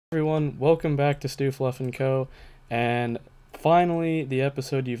Everyone, welcome back to StuFluff and Co. And finally, the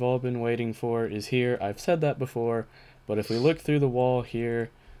episode you've all been waiting for is here. I've said that before, but if we look through the wall here,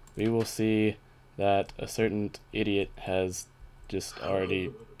 we will see that a certain idiot has just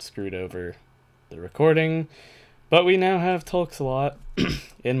already screwed over the recording. But we now have TOLKSALOT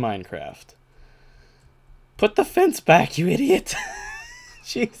in Minecraft. Put the fence back, you idiot!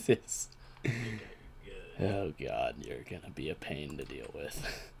 Jesus. Oh god, you're gonna be a pain to deal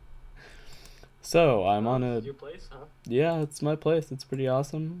with. So, I'm on a... Your place, huh? Yeah, it's my place. It's pretty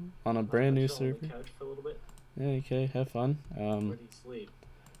awesome. On a brand new server. On the couch for a little bit? Yeah, okay, have fun. Where do you sleep?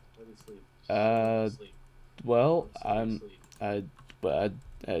 Where do you sleep? Sleep. Well, Sleep. I'd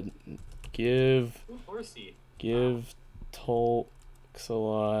give Ooh, horsey.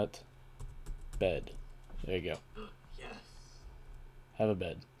 TOLKSALOT bed. There you go. Yes. Have a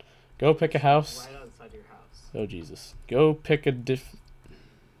bed. Go pick a house. Right outside your house. Oh, Jesus. Go pick a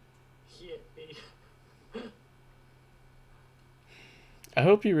I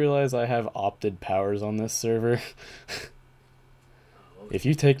hope you realize I have opted powers on this server. Oh, okay. If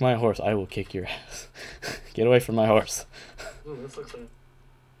you take my horse, I will kick your ass. Get away from my horse. Ooh, this looks like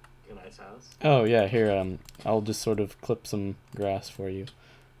a nice house. Oh yeah, here, I'll just sort of clip some grass for you.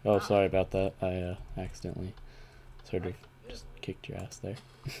 Oh, sorry about that. I accidentally sort of just kicked your ass there.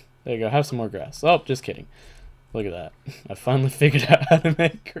 There you go, have some more grass. Oh, just kidding. Look at that. I finally figured out how to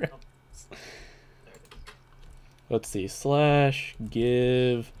make grass. Let's see,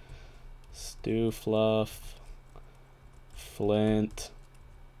 /give StuFluff flint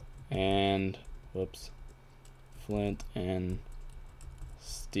and flint and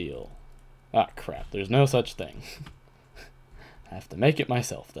steel. Ah, crap, there's no such thing. I have to make it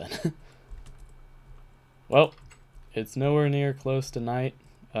myself then. Well, it's nowhere near close to night,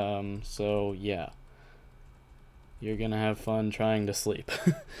 so yeah. You're gonna have fun trying to sleep.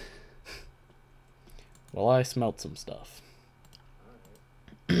 Well, I smelt some stuff.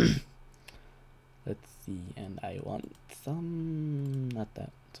 Let's see, and I want some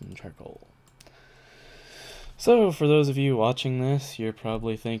charcoal. So, for those of you watching this, you're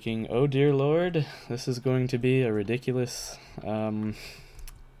probably thinking, oh dear lord, this is going to be a ridiculous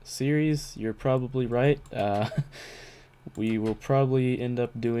series. You're probably right. We will probably end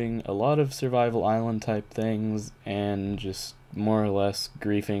up doing a lot of survival island type things and just more or less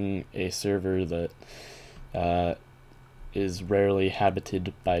griefing a server that is rarely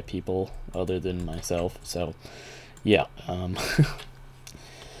habited by people other than myself, so yeah,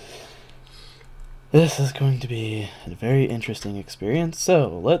 this is going to be a very interesting experience.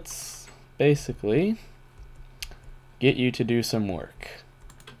 So let's basically get you to do some work.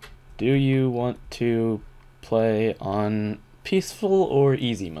 Do you want to play on peaceful or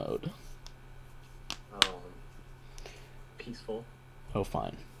easy mode? Peaceful. Oh,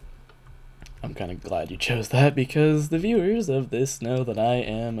 fine. I'm kind of glad you chose that, because the viewers of this know that I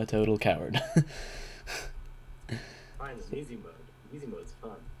am a total coward. Fine, it's easy mode. Easy mode's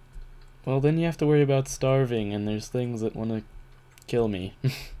fun. Well, then you have to worry about starving, and there's things that want to kill me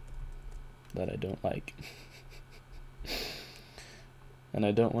that I don't like. And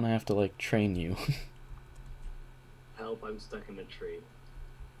I don't want to have to, like, train you. Help, I'm stuck in a tree.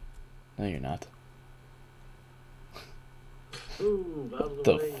 No, you're not. Ooh, out of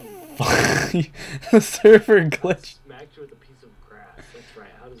The way. fuck? The server glitched. Smacked you with a piece of grass. That's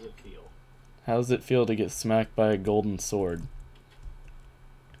right. How does it feel? How does it feel to get smacked by a golden sword?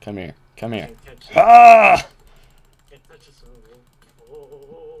 Come here. Come here. Ah! Can't touch a sword.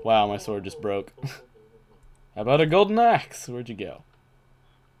 Oh. Wow, my sword just broke. How about a golden axe? Where'd you go?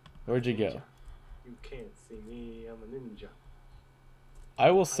 Where'd you go? You can't see me. I'm a ninja.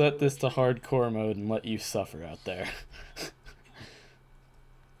 I will set this to hardcore mode and let you suffer out there.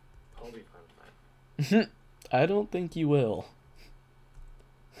 I'll be fine with that. I don't think you will.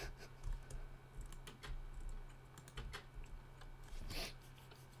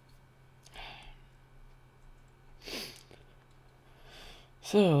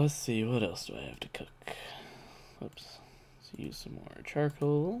 So, let's see, what else do I have to cook? Oops. Let's use some more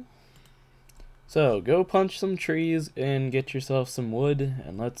charcoal. So, go punch some trees and get yourself some wood,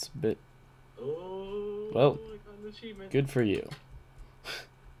 and let's Oh, well, I got an achievement. good for you.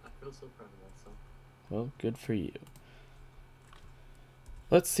 I feel so proud of myself. Well, good for you.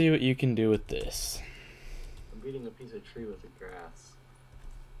 Let's see what you can do with this. I'm beating a piece of tree with the grass.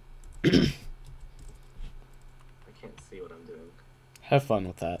 I can't see what I'm doing. Have fun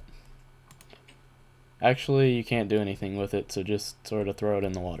with that. Actually, you can't do anything with it, so just sort of throw it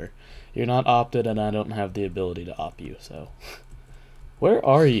in the water. You're not opted, and I don't have the ability to opt you, so... Where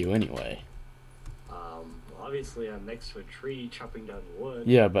are you, anyway? Well, obviously I'm next to a tree chopping down wood.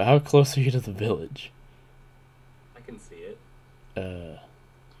 Yeah, but how close are you to the village? I can see it.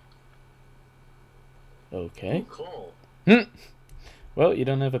 Okay. Ooh, coal. Well, you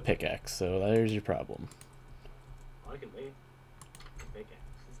don't have a pickaxe, so there's your problem. I can make a pickaxe.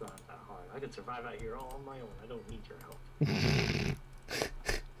 It's not that hard. I can survive out here all on my own. I don't need your help. Hey,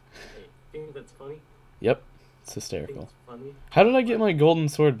 think that's funny? Yep, it's hysterical. It's funny. How did I get my golden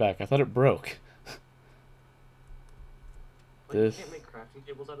sword back? I thought it broke. Like, you can't make crafting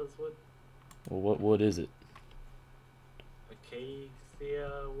tables out of this wood? Well, what wood is it?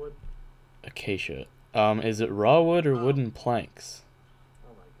 Acacia wood? Acacia. Is it raw wood or wooden planks?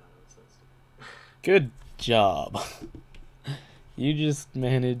 Oh my god, I'm so stupid. Good job. You just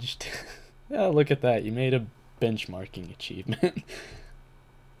managed. Yeah, look at that. You made a benchmarking achievement.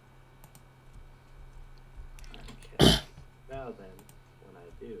 Okay. Now then, when I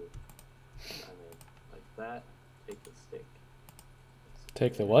do, I'm in like that. Take the stick.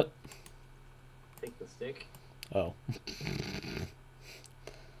 Take the what? Take the stick. Oh.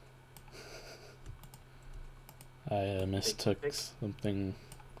 I mistook something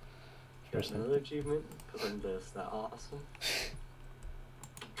for Got something. another achievement because I'm just that awesome.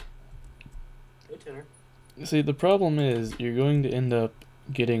 Hey, Tanner. See, the problem is you're going to end up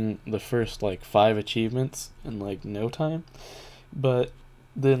getting the first like 5 achievements in like no time, but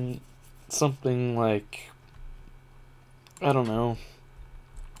then something like, I don't know,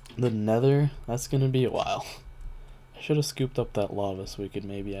 the Nether, that's gonna be a while. I should have scooped up that lava so we could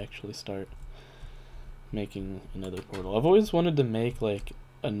maybe actually start making another portal. I've always wanted to make like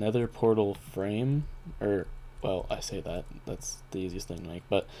a Nether portal frame, or well, I say that's the easiest thing to make,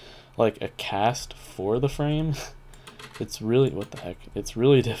 but like a cast for the frame. It's really, what the heck, it's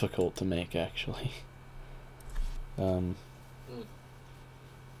really difficult to make actually. I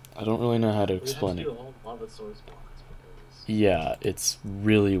don't really know how to explain it. All lava source blocks because Yeah, it's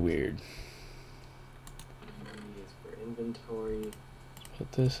really weird. is for inventory.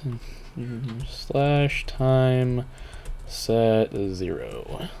 Put this in /time set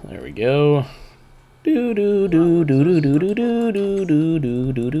 0. There we go. Do do do do do do do do do do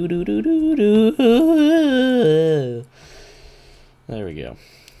do do do do do do. There we go.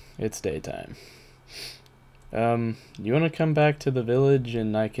 It's daytime. You want to come back to the village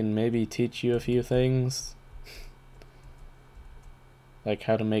and I can maybe teach you a few things? Like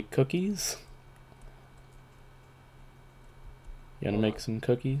how to make cookies? You want to make some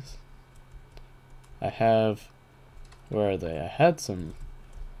cookies? I have... Where are they? I had some...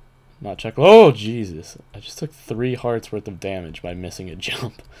 Not chocolate. Oh, Jesus. I just took 3 hearts worth of damage by missing a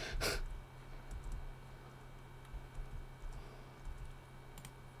jump.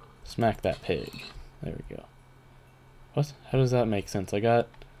 Smack that pig. There we go. What? How does that make sense? I got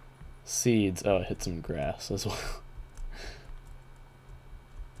seeds. Oh, I hit some grass as well.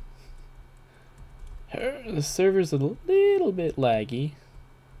 The server's a little bit laggy.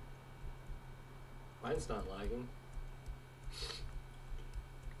 Mine's not lagging.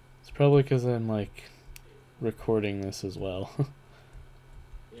 It's probably because I'm like recording this as well.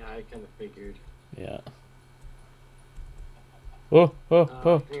 Yeah, I kind of figured. Yeah. Oh, oh, I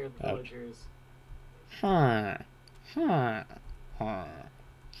oh. can hear the Ouch. villagers. I'm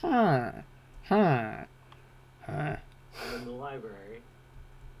I'm in the library.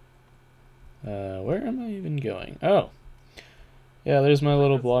 Where am I even going? Oh. Yeah, there's my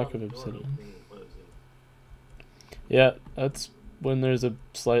little That's block not of a door obsidian. opening and closing. Yeah, that's when there's a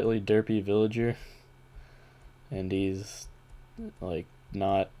slightly derpy villager. And he's, like,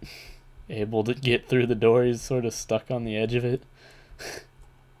 not able to get through the door. He's sort of stuck on the edge of it.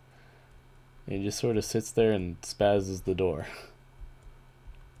 He just sort of sits there and spazzes the door.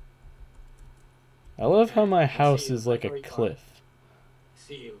 I love how my house is like a cliff.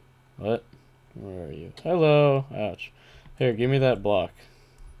 See you. What? Where are you? Hello. Ouch. Here, give me that block.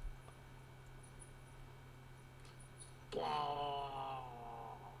 Oh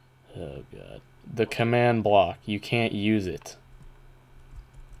god. The command block. You can't use it.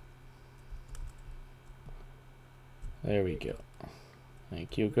 There we go.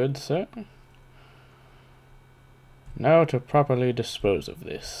 Thank you, good sir. Now to properly dispose of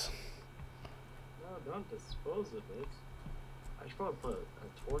this. No, don't dispose of it. I should probably put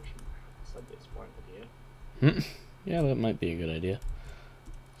a torch in my house. That'd be a smart idea. Yeah, that might be a good idea.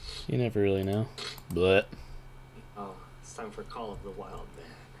 You never really know. But Oh, it's time for Call of the Wild Man.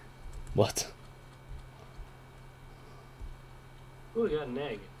 what? Ooh, we got an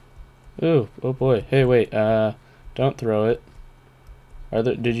egg. Ooh, oh boy. Hey, wait. Don't throw it.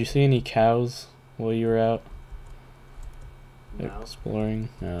 Did you see any cows while you were out No. exploring?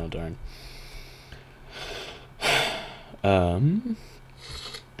 Oh, darn. Um.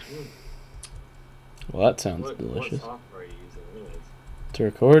 Mm. Well, that sounds What delicious. software are you using, anyways? To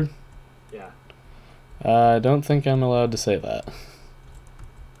record? Yeah. I don't think I'm allowed to say that.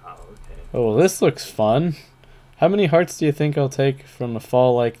 Oh, okay. Oh, well, this looks fun. How many hearts do you think I'll take from a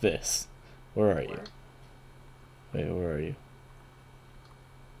fall like this? Where are you? Wait, where are you?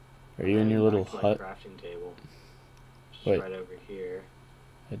 Are you in your little hut? Crafting table. Just Wait. right over here.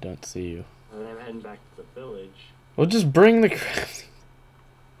 I don't see you. And then I'm heading back to the village. Well, just bring the crafting.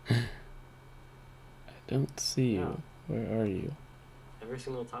 I don't see you. No. Where are you? Every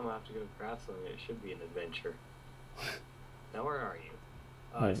single time I have to go craft something, it should be an adventure. Now where are you?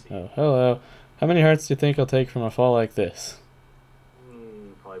 Oh, I see. Oh, hello. How many hearts do you think I'll take from a fall like this?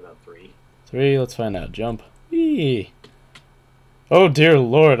 Probably about 3. 3? Let's find out. Jump. Whee! Oh dear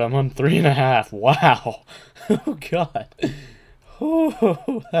lord, I'm on 3.5. Wow. Oh god.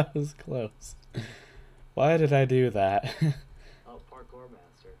 Oh, that was close. Why did I do that? Oh, parkour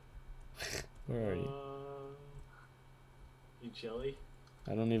master. Where are you? You jelly?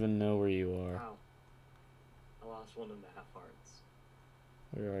 I don't even know where you are. Wow. I lost 1.5 hearts.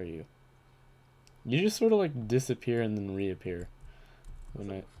 Where are you? You just sort of like disappear and then reappear. When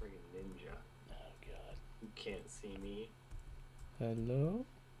like a friggin' ninja. Oh god. You can't see me. Hello?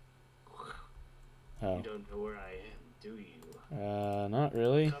 Oh. You don't know where I am, do you? Not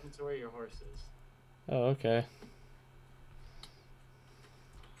really. Come to where your horse is. Oh, okay.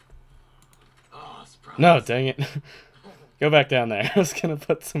 Oh, surprise. No, dang it. Go back down there. I was gonna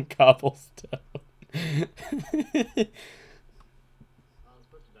put some cobblestone. I was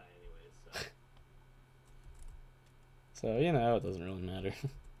supposed to die anyways, so. So, you know, it doesn't really matter.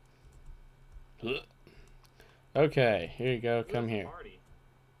 Okay, here you go. Come here. Party.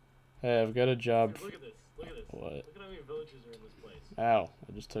 Hey, I've got a job. Look at this. Look at this. What? Look at how many villagers are in this place. Ow,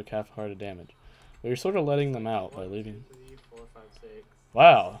 I just took half a heart of damage. Well, you're sort of letting them out by 1, leaving. 2, 3, 4, 5, 6.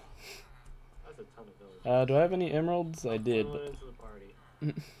 Wow. That's a ton of villagers. Do I have any emeralds? I did, but... Into the party.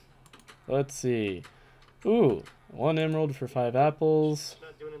 Let's see. Ooh, 1 emerald for 5 apples.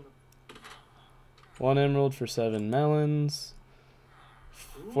 Not doing it 1 emerald for 7 melons.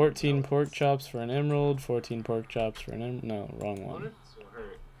 14 pork chops for an emerald. 14 pork chops for an emerald. No, wrong one. This will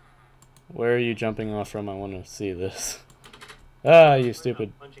hurt. Where are you jumping off from? I want to see this. Ah, you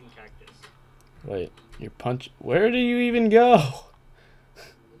stupid. Punching cactus. Wait, you're Where do you even go?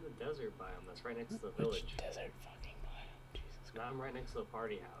 In the desert biome that's right next to the village. Which desert fucking biome? Jesus Now I'm right next to the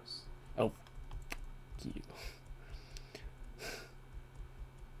party house. Oh, you.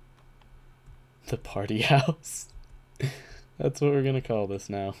 The party house. That's what we're gonna call this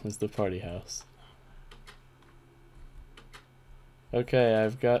now, is the party house. Okay,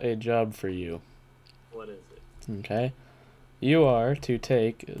 I've got a job for you. What is it? Okay. You are to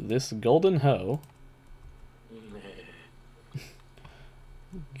take this golden hoe,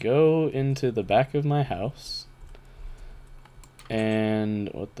 go into the back of my house, and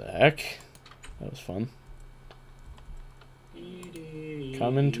what the heck? That was fun.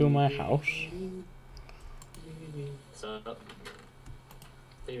 Come into my house. So,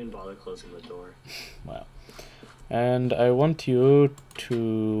 they even bother closing the door. Wow. And I want you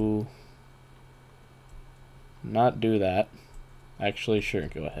to not do that. Actually, sure,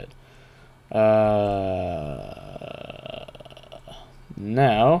 go ahead.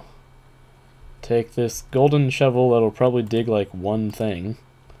 Now, take this golden shovel that'll probably dig like 1 thing.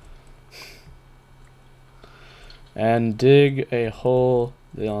 And dig a hole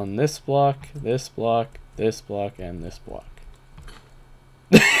on this block, this block, this block, and this block.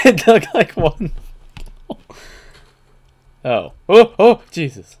 It dug like 1. Oh. Oh, oh,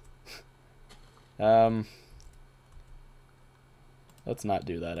 Jesus. Let's not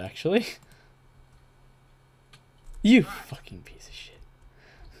do that, actually. You fucking piece of shit.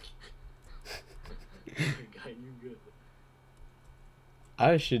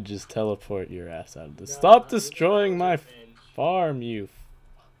 I should just teleport your ass out of this. Stop destroying my farm, you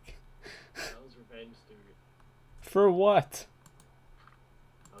fuck. That was revenge, dude. For what?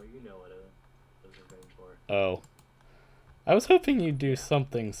 Oh, you know what it was revenge for. Oh. I was hoping you'd do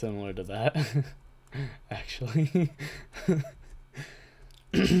something similar to that. Actually.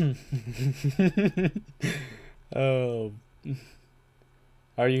 Oh.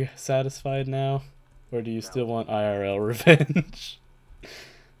 Are you satisfied now? Or do you still want IRL revenge?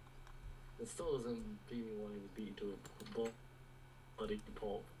 It still doesn't beat me wanting to beat you to a bloody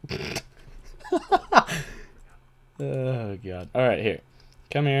pulp. Oh god. Alright, here.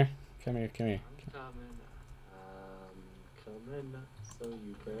 Come here. Come here, come here. Coming up, so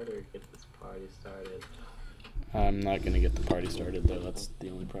you better get this party started. I'm not gonna get the party started though, that's the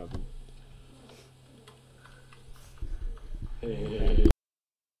only problem. Dude.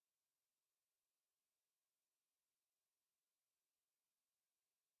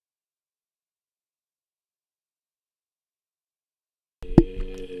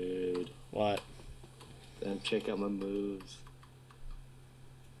 What? Check out my moves.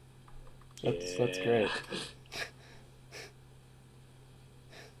 That's great.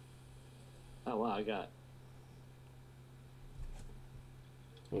 Oh wow, I got.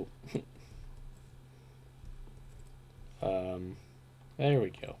 Oh. There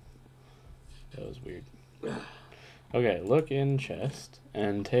we go. That was weird. Okay, look in chest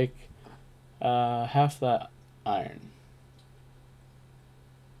and take half that iron.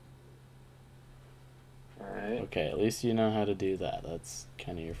 Alright. Okay, at least you know how to do that. That's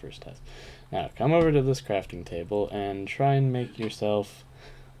kind of your first test. Now, come over to this crafting table and try and make yourself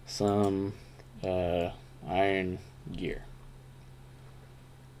some iron gear.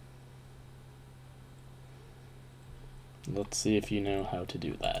 Let's see if you know how to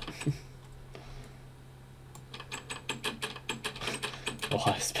do that. Oh,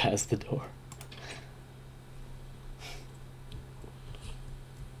 I passed the door.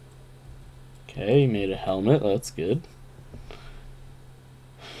 Okay, you made a helmet. That's good.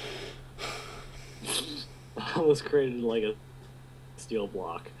 I almost created like a steel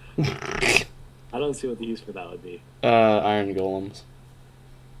block. I don't see what the use for that would be. Iron golems.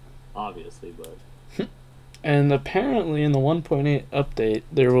 Obviously, but... And apparently in the 1.8 update,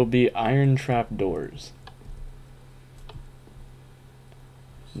 there will be iron trap doors.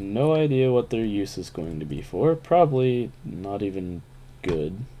 No idea what their use is going to be for. Probably not even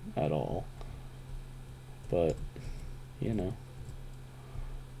good at all. But, you know.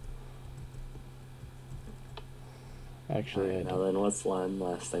 Actually, I now don't. then, what's one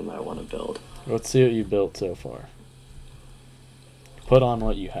last thing that I want to build? Let's see what you built so far. Put on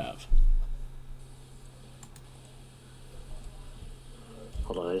what you have.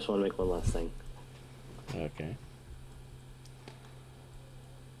 Hold on, I just want to make one last thing. Okay.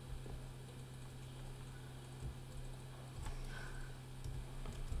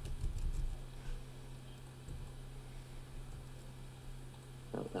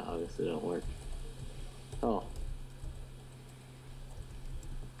 No, that obviously don't work. Oh.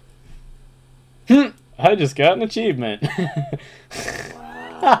 I just got an achievement.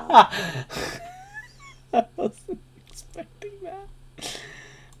 Wow. I wasn't expecting that.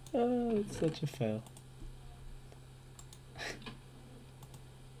 Oh, it's such a fail. I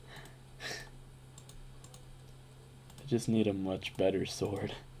just need a much better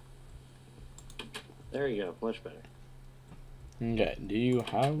sword. There you go, much better. Okay, do you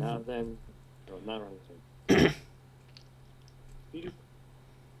have... Now then... Oh, not wrong turn.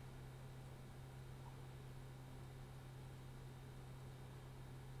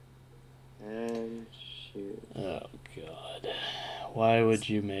 And shoot. Oh, God. Why would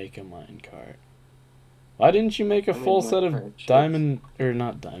you make a minecart? Why didn't you make a full set of diamond... Or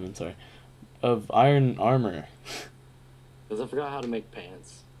not diamond, sorry. Of iron armor? Because I forgot how to make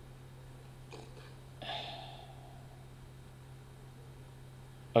pants.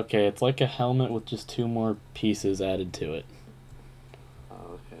 Okay, it's like a helmet with just 2 more pieces added to it.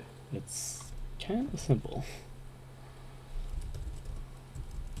 Oh, okay. It's kind of simple.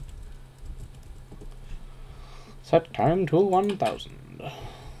 Set time to 1000.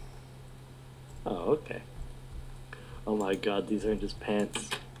 Oh, okay. Oh my god, these aren't just pants.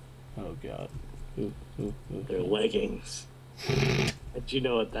 Oh god. Ooh, ooh, ooh. They're leggings. And you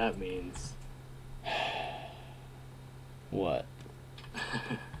know what that means. What?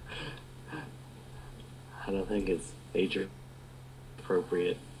 I don't think it's age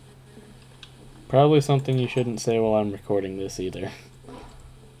appropriate. Probably something you shouldn't say while I'm recording this either.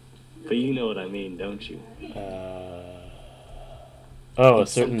 But you know what I mean, don't you? Oh,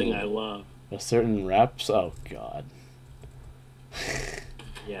 it's something I love. A certain reps? Oh god.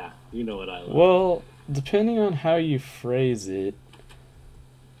 Yeah, you know what I love. Well, depending on how you phrase it,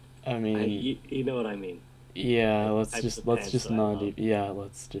 I mean... you know what I mean. Yeah, let's Types just of not pants even. that I love. Yeah,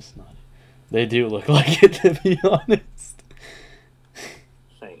 let's just not. They do look like it, to be honest.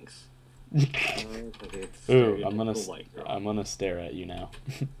 Thanks. Ooh, I'm gonna stare at you now.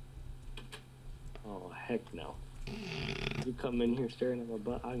 Oh heck no! You come in here staring at my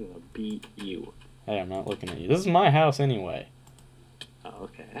butt, I'm gonna beat you. Hey, I'm not looking at you. This is my house anyway. Oh,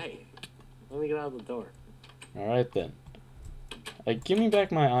 okay. Hey, let me get out of the door. All right then. Give me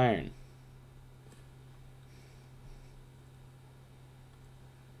back my iron.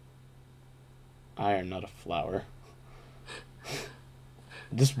 Iron, not a flower.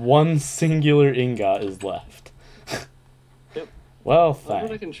 Just one singular ingot is left. Yep. Well, I wonder thanks.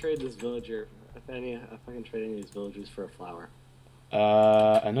 if I can trade this villager. If I can trade any of these villagers for a flower.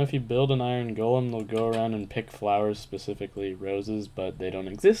 I know if you build an iron golem, they'll go around and pick flowers, specifically roses, but they don't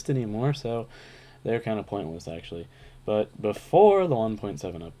exist anymore, so they're kind of pointless, actually. But before the 1.7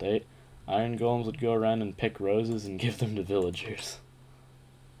 update, iron golems would go around and pick roses and give them to villagers.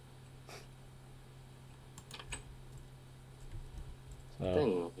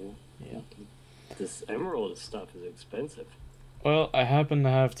 So, yeah. This emerald stuff is expensive. Well, I happen to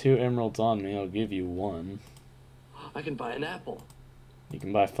have 2 emeralds on me. I'll give you 1. I can buy an apple. You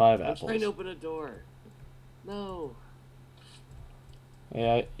can buy 5 I'm apples. trying to open a door. No.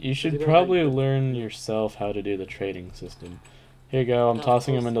 Yeah, you should probably learn yourself how to do the trading system. Here you go, I'm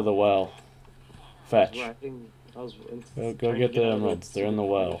tossing them into the well. Fetch. Go get the emeralds, they're in the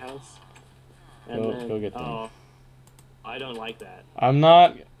well. Go get them. Oh, I don't like that. I'm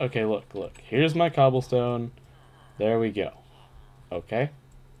not... Okay, look. Here's my cobblestone. There we go. Okay?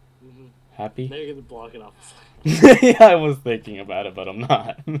 Happy? Now you're gonna block it off. Yeah, I was thinking about it, but I'm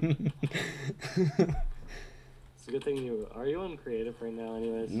not. It's a good thing you... Are you on creative right now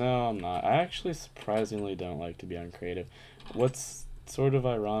anyways? No, I'm not. I actually surprisingly don't like to be on creative. What's sort of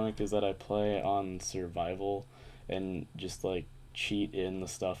ironic is that I play on survival and just, like, cheat in the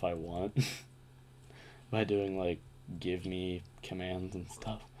stuff I want. By doing, like, give me commands and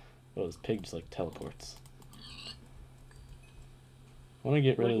stuff. Oh, this pig just, like, teleports. I want to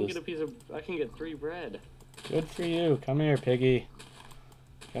get rid of this. I can get 3 bread. Good for you. Come here, piggy.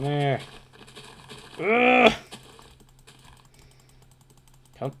 Come here. Ugh!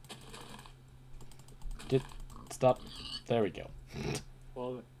 Come. Stop. There we go.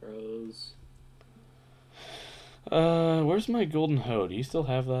 12 arrows. Where's my golden hoe? Do you still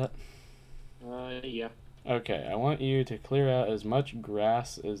have that? Yeah. Okay, I want you to clear out as much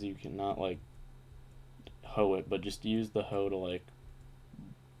grass as you can, not, like, hoe it, but just use the hoe to, like,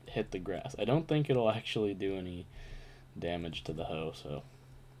 hit the grass. I don't think it'll actually do any damage to the hoe, so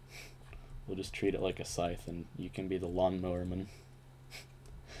we'll just treat it like a scythe and you can be the lawnmowerman.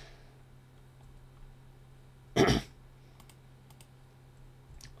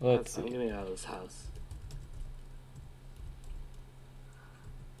 Let's see. I'm getting out of this house.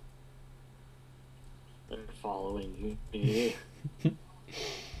 They're following me.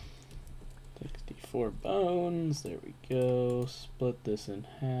 64 bones. There we go. Split this in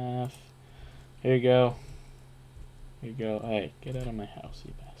half. Here you go. Here you go. Hey, get out of my house,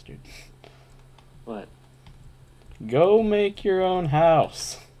 you bastard. What? Go make your own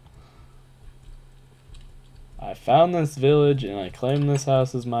house. I found this village and I claim this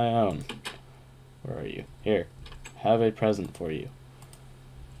house as my own. Where are you? Here. Have a present for you.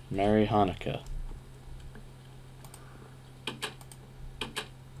 Merry Hanukkah.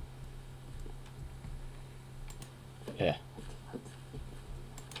 Yeah.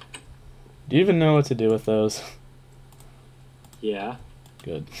 Do you even know what to do with those? Yeah.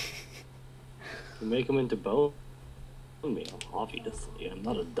 Good. You make them into bone meal, obviously. I'm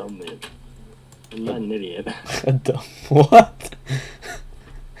not a dumb man. I'm not an idiot. A dumb what?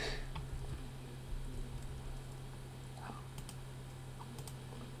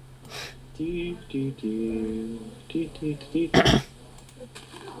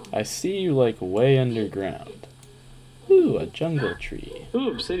 I see you like way underground. Ooh, a jungle tree. Ooh,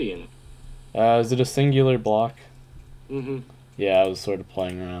 obsidian. Is it a singular block? Mm-hmm. Yeah, I was sort of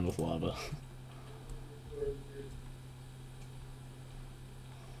playing around with lava.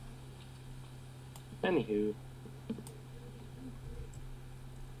 Anywho.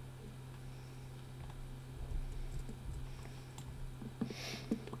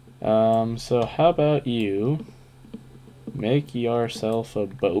 So how about you make yourself a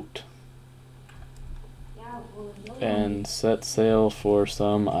boat and set sail for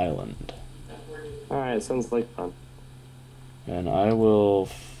some island. Alright, sounds like fun. And I will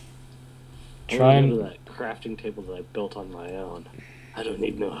try and go to that crafting table that I built on my own. I don't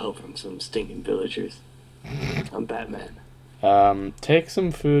need no help from some stinking villagers. I'm Batman. Take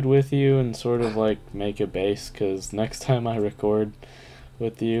some food with you and sort of like make a base, because next time I record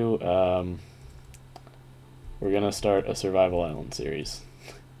with you, we're gonna start a survival island series.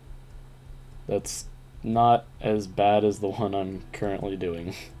 That's not as bad as the one I'm currently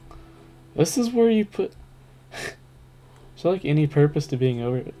doing. This is where you put... Is there like any purpose to being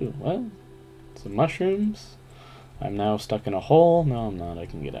over... Ooh, well, some mushrooms. I'm now stuck in a hole. No, I'm not. I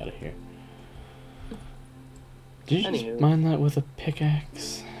can get out of here. Did you just mine that with a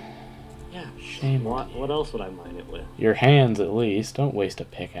pickaxe? Yeah. Shame. What else would I mine it with? Your hands, at least. Don't waste a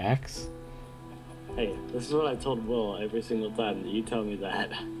pickaxe. Hey, this is what I told Will every single time that you tell me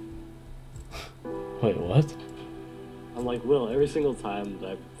that. Wait, what? I'm like, Will, every single time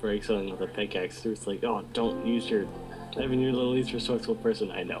that I break something with a pickaxe, it's like, oh, don't use your I mean, you're the least resourceful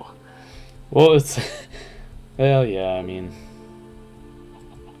person I know. Well, it's... Well, yeah, I mean...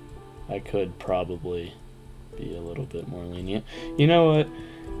 I could probably be a little bit more lenient. You know what?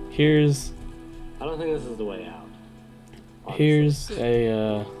 Here's... I don't think this is the way out. Honestly. Here's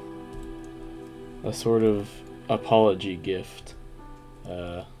a sort of apology gift.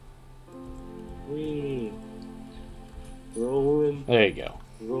 Wee. Rolling. There you go.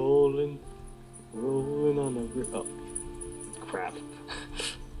 Rolling on a oh, crap.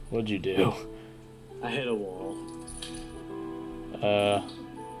 What'd you do? I hit a wall.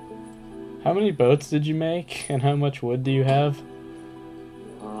 How many boats did you make, and how much wood do you have?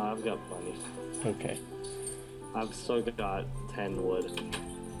 I've got plenty. Okay. I've still got 10 wood.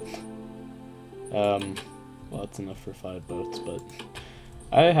 Well, that's enough for 5 boats, but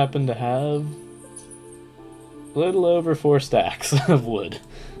I happen to have a little over 4 stacks of wood.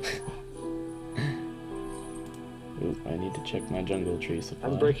 Ooh, I need to check my jungle tree supply.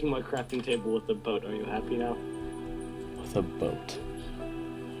 I'm breaking my crafting table with a boat. Are you happy now? With a boat.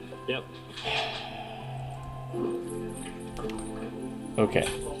 Yep. Okay.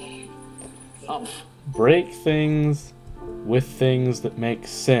 Up. Break things with things that make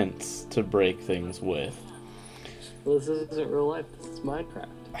sense to break things with. Well, this isn't real life. This is Minecraft.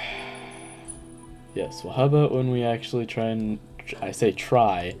 Yes, well, how about when we actually try and... I say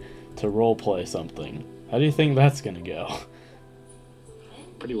try to roleplay something. How do you think that's gonna go?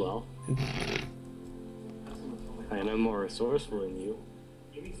 Pretty well. And I'm more resourceful than you.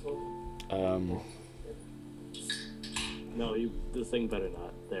 No, this thing better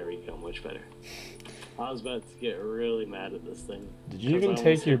not. There we go, much better. I was about to get really mad at this thing. Did you even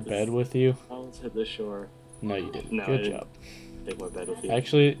take your bed with you? I almost hit the shore. No, you didn't. No, Good job. Take my bed with you.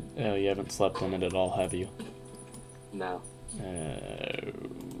 Actually, oh, you haven't slept in it at all, have you? No.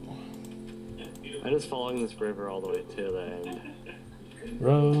 I'm just following this river all the way to the end.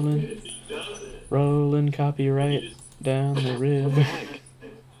 Rolling copyright down the river.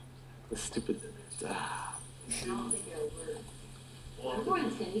 The stupid...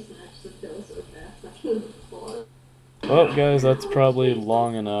 Well, guys, that's probably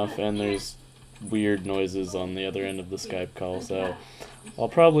long enough, and there's weird noises on the other end of the Skype call, so I'll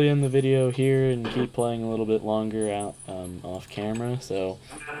probably end the video here and keep playing a little bit longer out off camera. So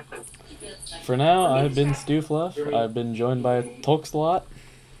for now, I've been StuFluff. I've been joined by TOLKSALOT.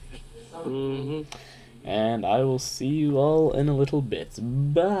 And I will see you all in a little bit.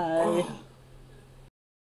 Bye!